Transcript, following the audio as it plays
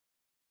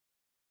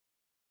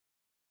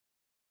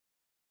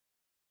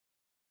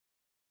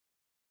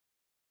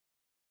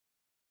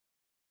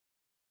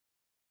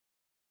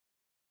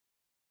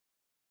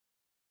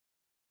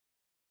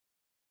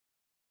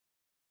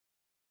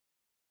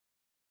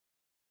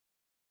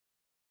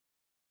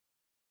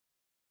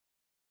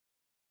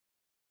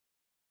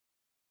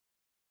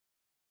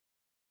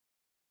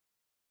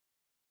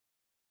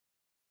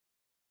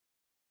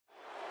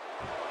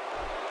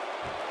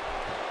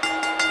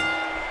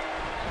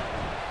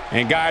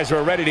And guys,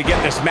 we're ready to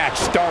get this match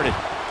started.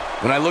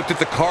 When I looked at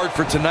the card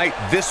for tonight,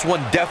 this one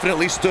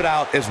definitely stood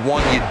out as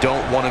one you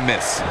don't want to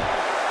miss.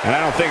 And I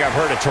don't think I've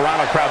heard a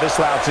Toronto crowd this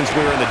loud since we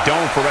were in the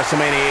Dome for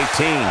WrestleMania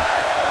 18.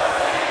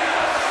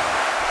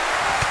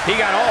 He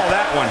got all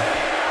that one.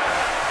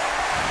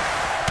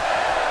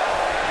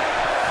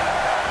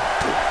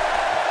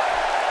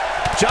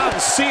 John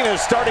Cena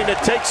is starting to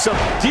take some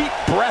deep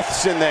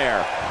breaths in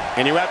there.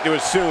 And you have to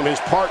assume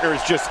his partner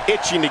is just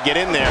itching to get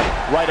in there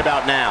right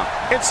about now.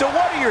 And so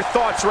what are your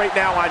thoughts right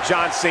now on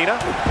John Cena?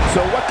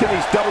 So what can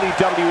these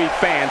WWE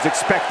fans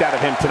expect out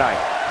of him tonight?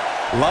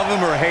 Love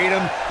him or hate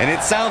him, and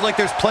it sounds like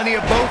there's plenty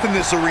of both in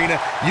this arena.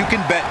 You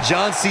can bet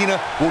John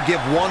Cena will give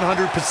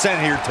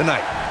 100% here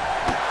tonight.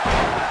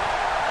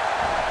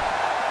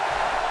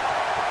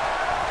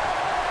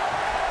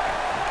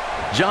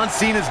 John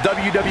Cena's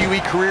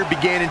WWE career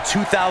began in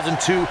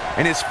 2002,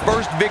 and his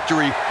first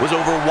victory was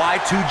over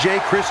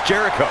Y2J Chris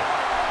Jericho.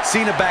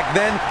 Cena back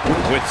then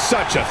with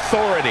such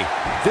authority.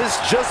 This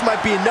just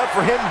might be enough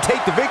for him to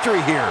take the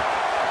victory here.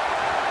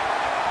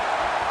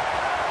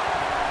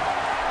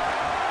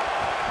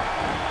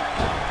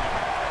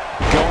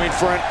 Going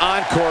for an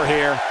encore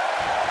here.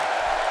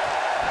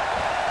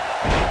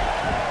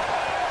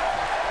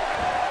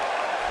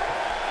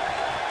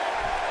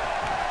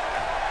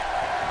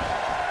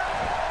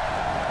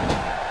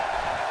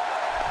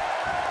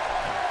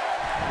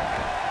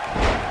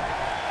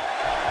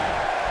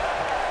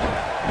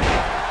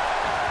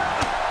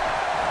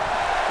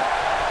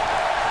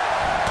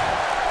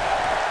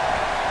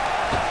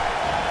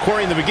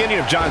 Corey, in the beginning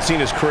of John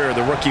Cena's career,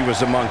 the rookie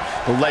was among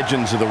the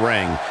legends of the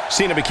ring.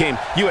 Cena became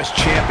U.S.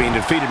 champion,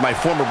 defeated my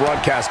former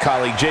broadcast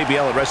colleague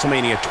JBL at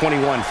WrestleMania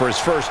 21 for his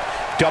first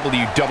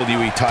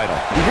WWE title.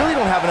 We really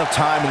don't have enough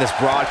time in this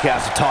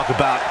broadcast to talk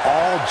about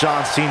all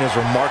John Cena's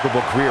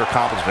remarkable career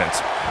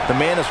accomplishments. The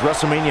man has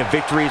WrestleMania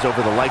victories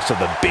over the likes of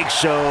The Big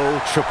Show,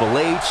 Triple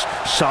H,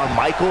 Shawn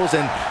Michaels,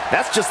 and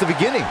that's just the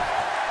beginning.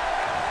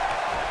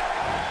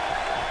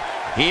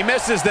 He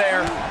misses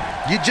there.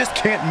 You just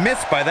can't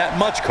miss by that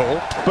much,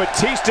 Cole.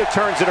 Batista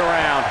turns it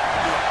around.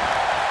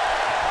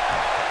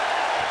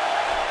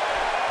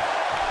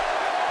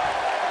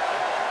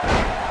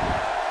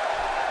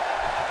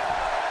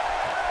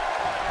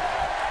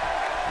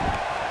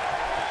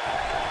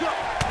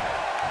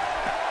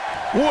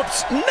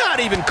 Whoops, not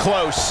even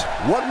close.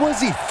 What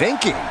was he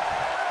thinking?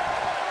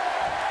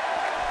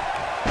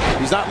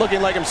 He's not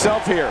looking like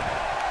himself here.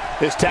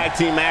 This tag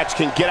team match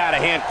can get out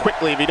of hand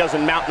quickly if he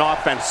doesn't mount an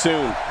offense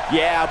soon.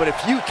 Yeah, but if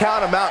you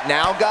count him out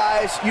now,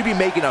 guys, you'd be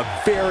making a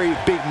very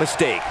big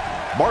mistake.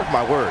 Mark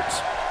my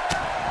words.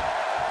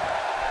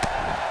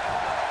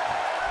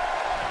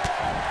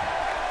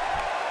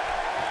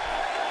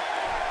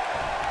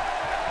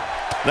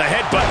 The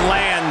headbutt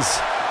lands.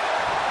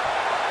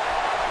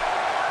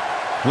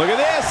 Look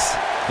at this.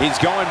 He's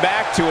going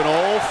back to an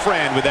old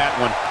friend with that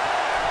one.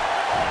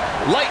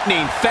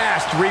 Lightning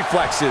fast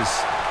reflexes.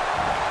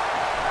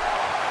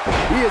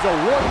 He is a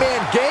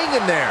one-man gang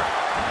in there.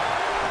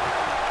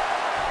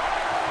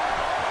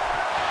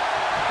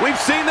 We've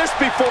seen this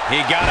before.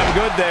 He got him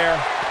good there.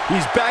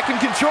 He's back in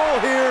control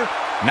here.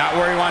 Not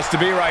where he wants to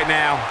be right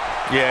now.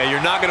 Yeah,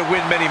 you're not going to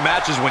win many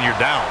matches when you're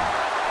down.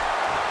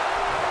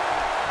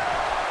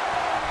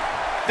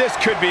 This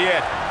could be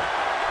it.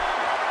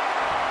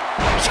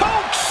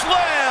 Choke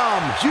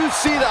slam! Did you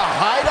see the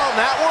height on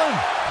that one?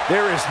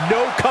 There is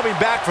no coming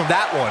back from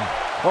that one.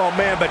 Oh,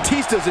 man,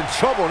 Batista's in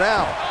trouble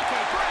now.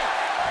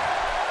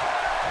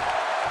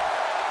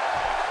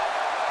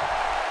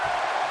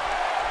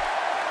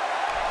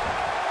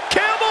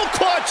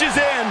 Clutches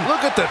in.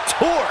 Look at the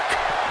torque.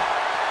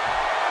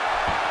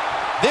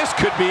 This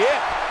could be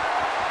it.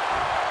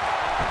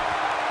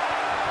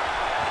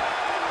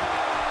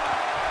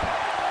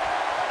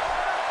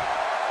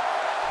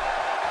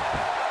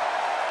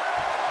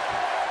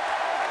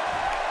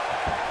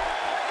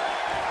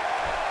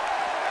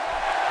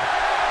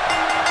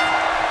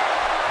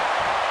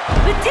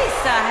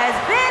 Batista has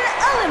been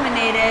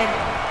eliminated.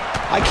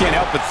 I can't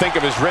help but think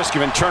of his risk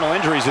of internal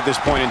injuries at this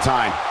point in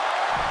time.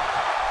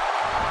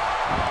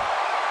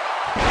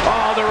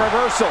 Oh, the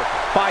reversal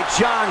by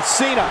John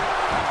Cena.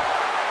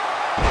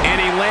 And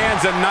he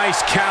lands a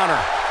nice counter.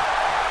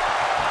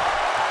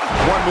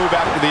 One move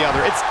after the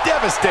other. It's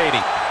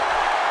devastating.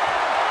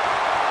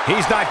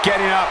 He's not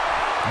getting up.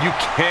 You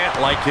can't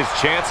like his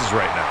chances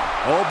right now.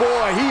 Oh,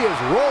 boy, he is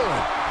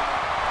rolling.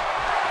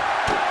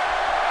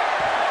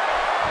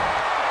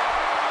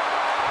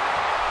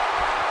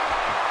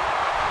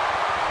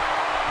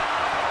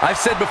 I've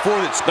said before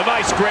that the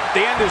vice grip,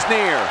 the end is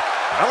near.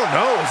 I don't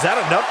know, is that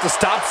enough to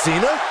stop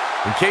Cena?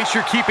 In case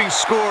you're keeping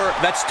score,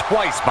 that's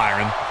twice,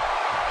 Byron.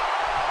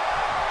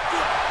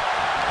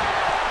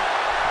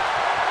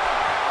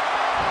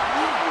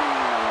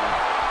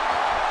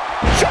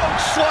 Choke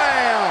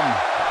slam!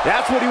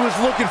 That's what he was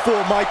looking for,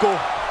 Michael.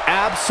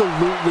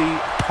 Absolutely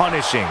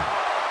punishing.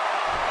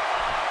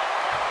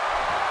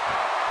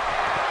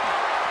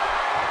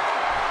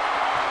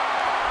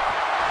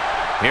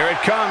 Here it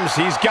comes.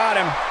 He's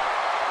got him.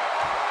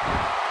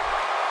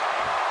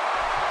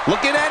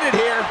 Looking at it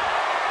here.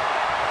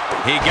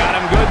 He got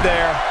him good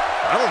there.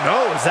 I don't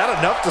know, is that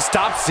enough to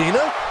stop Cena?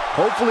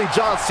 Hopefully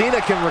John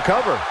Cena can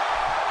recover.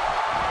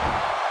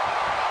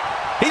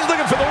 He's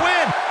looking for the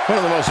win. One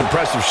of the most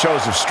impressive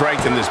shows of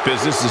strength in this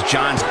business is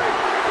John's.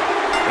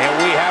 And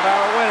we have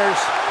our winners.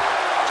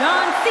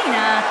 John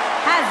Cena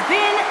has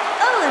been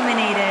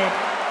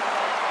eliminated.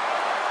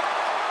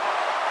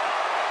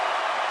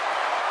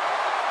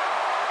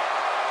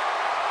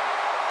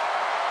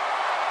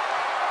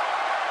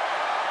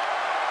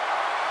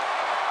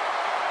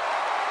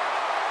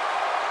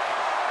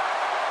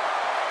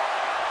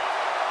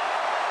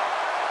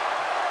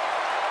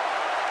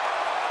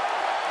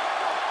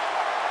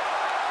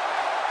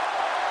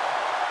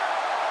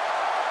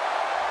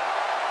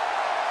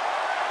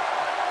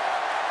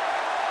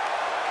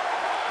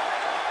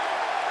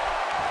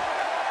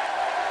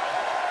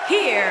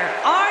 Here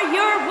are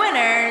your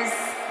winners,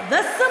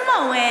 the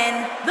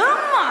Samoan, the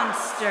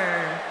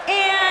Monster,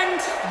 and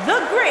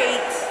the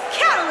Great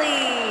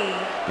Khali.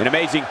 An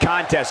amazing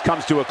contest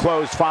comes to a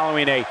close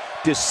following a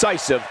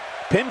decisive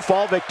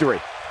pinfall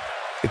victory.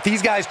 If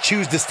these guys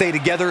choose to stay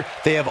together,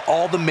 they have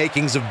all the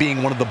makings of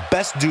being one of the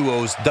best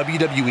duos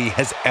WWE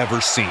has ever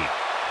seen.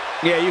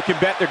 Yeah, you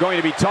can bet they're going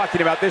to be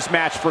talking about this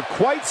match for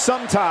quite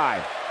some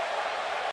time.